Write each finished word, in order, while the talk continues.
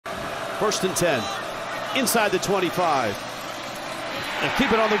First and 10. Inside the 25. And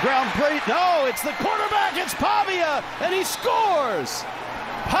keep it on the ground. Great. No, it's the quarterback. It's Pavia. And he scores.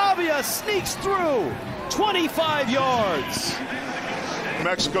 Pavia sneaks through. 25 yards.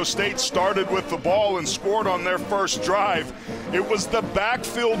 Mexico State started with the ball and scored on their first drive. It was the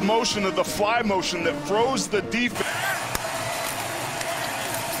backfield motion of the fly motion that froze the defense.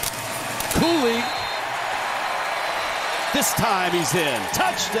 Cooley. This time he's in.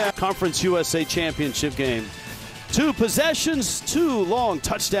 Touchdown. Conference USA Championship game. 2 possessions, 2 long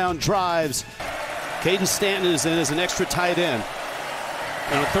touchdown drives. Caden Stanton is in as an extra tight end.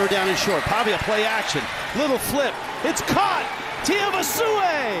 And a third down and short. Pavia play action. Little flip. It's caught.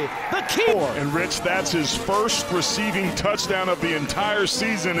 Tiavasue, the key. And Rich, that's his first receiving touchdown of the entire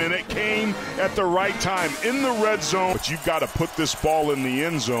season, and it came at the right time in the red zone. But you've got to put this ball in the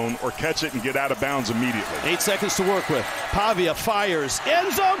end zone or catch it and get out of bounds immediately. 8 seconds to work with. Pavia fires.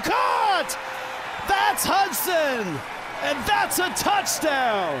 End zone caught! That's Hudson! And that's a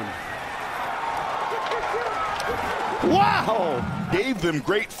touchdown! Wow! Gave them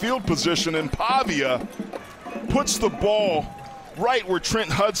great field position, and Pavia puts the ball right where Trent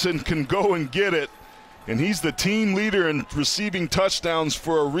Hudson can go and get it. And he's the team leader in receiving touchdowns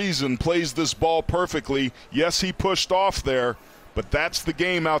for a reason, plays this ball perfectly. Yes, he pushed off there, but that's the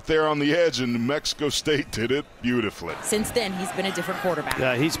game out there on the edge, and Mexico State did it beautifully. Since then, he's been a different quarterback.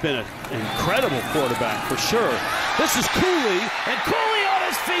 Yeah, he's been an incredible quarterback for sure. This is Cooley, and Cooley on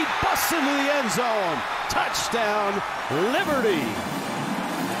his feet busts into the end zone. Touchdown, Liberty.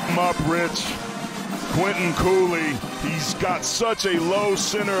 Come up, Rich. Quentin Cooley, he's got such a low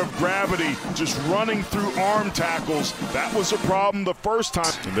center of gravity, just running through arm tackles. That was a problem the first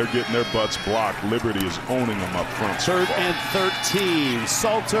time. And they're getting their butts blocked. Liberty is owning them up front. 3rd and 13.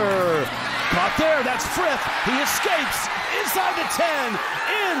 Salter caught there. That's Frith. He escapes inside the 10,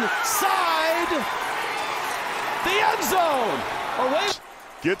 inside the end zone. Away.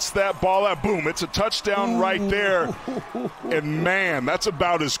 Gets that ball out. Boom. It's a touchdown right there. And, man, that's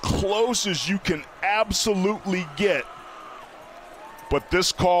about as close as you can absolutely get. But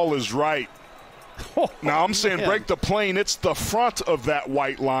this call is right. Now, I'm saying break the plane. It's the front of that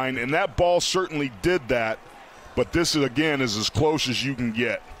white line, and that ball certainly did that. But this, again, is as close as you can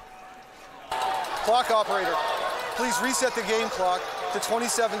get. Clock operator, please reset the game clock to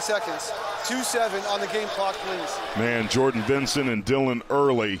 27 seconds. 2-7 on the game clock, please. Man, Jordan Vincent and Dylan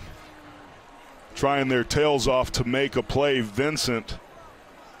Early trying their tails off to make a play. Vincent,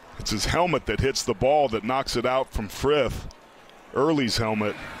 it's his helmet that hits the ball that knocks it out from Frith. Early's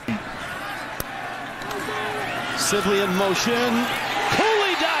helmet. Sibley in motion.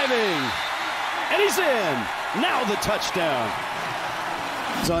 Cooley diving. And he's in. Now the touchdown.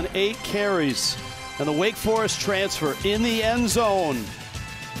 He's on 8 carries. And the Wake Forest transfer in the end zone.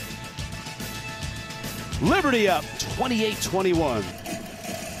 Liberty up 28-21.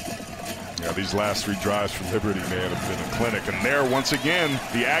 Yeah, these last 3 drives for Liberty, man, have been a clinic. And there, once again,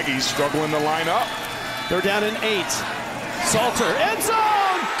 the Aggies struggling to line up. They're down in 8. Salter, end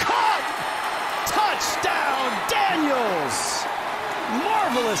zone, caught! Touchdown, Daniels!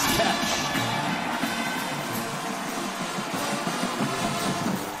 Marvelous catch.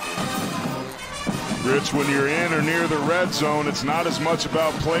 Rich, when you're in or near the red zone, it's not as much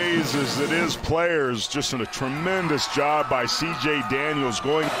about plays as it is players. Just a tremendous job by C.J. Daniels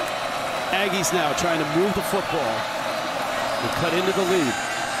going. Aggies now trying to move the football. They cut into the lead.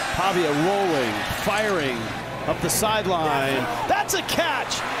 Pavia rolling, firing up the sideline. That's a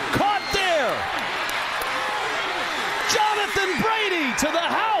catch. Caught there. Jonathan Brady to the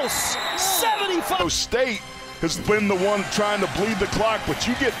house. 75. State has been the one trying to bleed the clock, but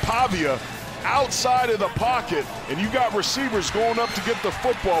you get Pavia outside of the pocket, and you got receivers going up to get the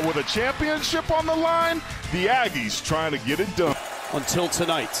football with a championship on the line. The Aggies trying to get it done. Until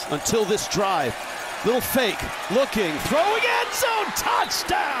tonight, until this drive. Little fake, looking, throwing end zone,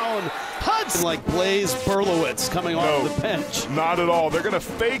 touchdown! Hudson like Blaze Berlowitz coming off the bench. Not at all. They're going to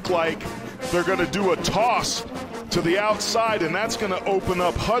fake like they're going to do a toss to the outside, and that's going to open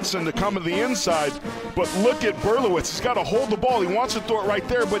up Hudson to come to the inside. But look at Berlowitz. He's got to hold the ball. He wants to throw it right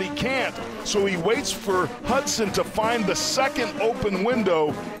there, but he can't. So he waits for Hudson to find the second open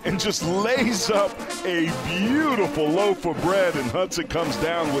window and just lays up a beautiful loaf of bread, and Hudson comes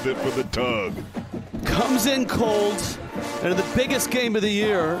down with it for the tug. Comes in cold, and in the biggest game of the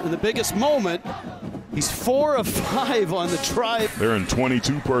year, in the biggest moment, he's 4 of 5 on the drive. They're in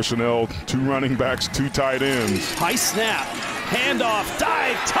 22 personnel, 2 running backs, 2 tight ends. High snap, handoff,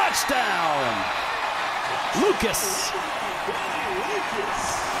 dive, touchdown! Lucas.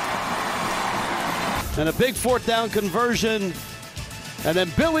 And a big 4th down conversion And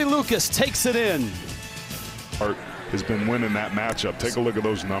then Billy Lucas takes it in. Hart has been winning that matchup. Take a look at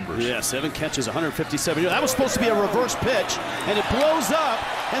those numbers. Yeah, 7 catches, 157 yards. That was supposed to be a reverse pitch, and it blows up,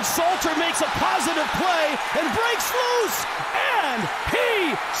 and Salter makes a positive play and breaks loose, and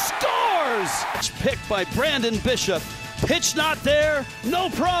he scores! Picked by Brandon Bishop. Pitch not there, no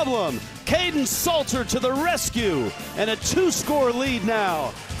problem. Caden Salter to the rescue, and a 2-score lead now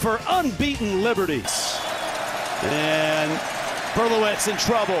for unbeaten Liberty. And Berlowitz in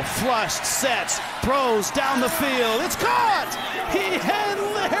trouble, flushed, sets, throws down the field. It's caught!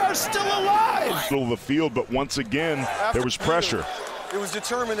 They're still alive! Middle of the field, but once again, there was pressure. It was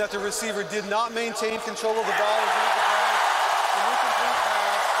determined that the receiver did not maintain control of the ball as he hit the ground. An incomplete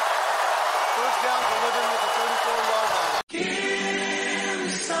pass. First down delivered at the 34-yard line.